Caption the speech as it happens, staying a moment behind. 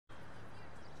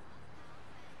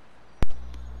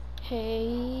Hey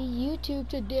YouTube,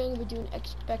 today I'm going to be doing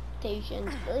expectations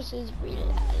versus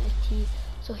reality.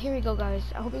 So here we go, guys.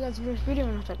 I hope you guys enjoyed this video,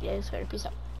 and I'll talk to you guys later. Peace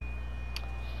out.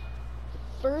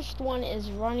 First one is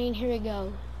running. Here we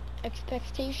go.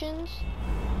 Expectations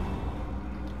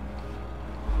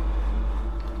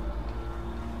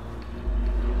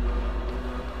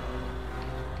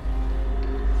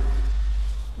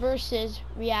versus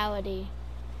reality.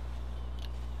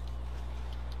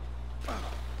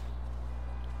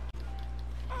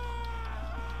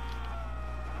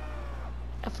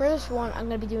 For this one, I'm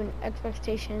going to be doing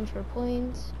expectations for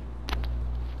planes,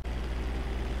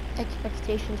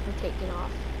 expectations for taking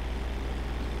off.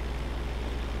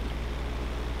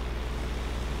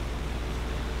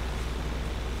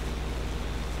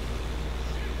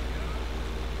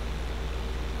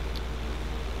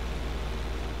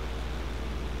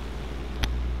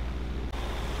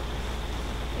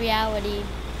 Reality.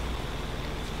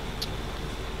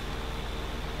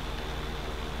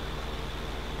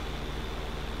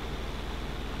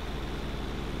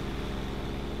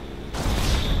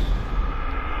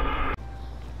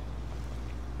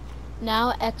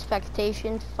 Now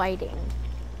expectations fighting.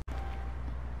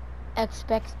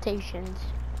 Expectations.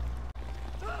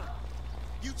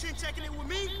 You checking it with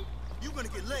me? You gonna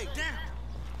get laid down.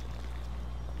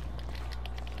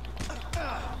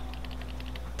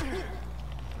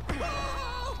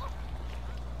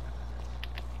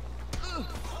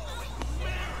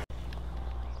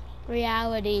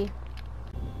 Reality.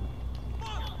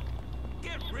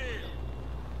 Get real.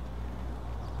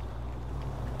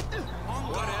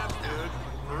 What up, dude?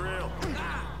 For real.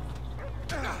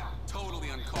 Totally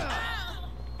uncalled.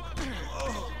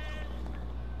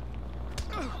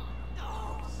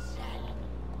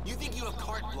 You think you have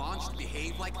carte blanche to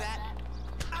behave like that?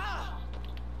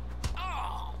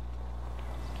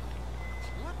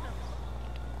 What the?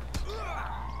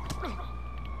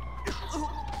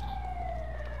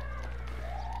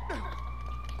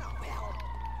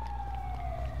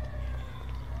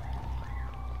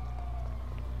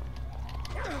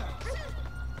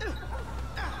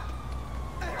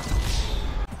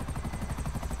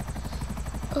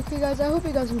 Okay guys, I hope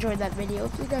you guys enjoyed that video.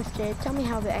 If you guys did, tell me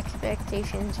how the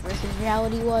expectations versus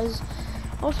reality was.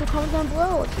 Also comment down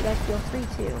below if you guys feel free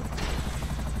to.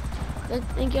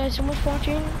 Thank you guys so much for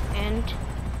watching, and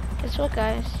guess what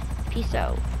guys? Peace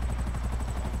out.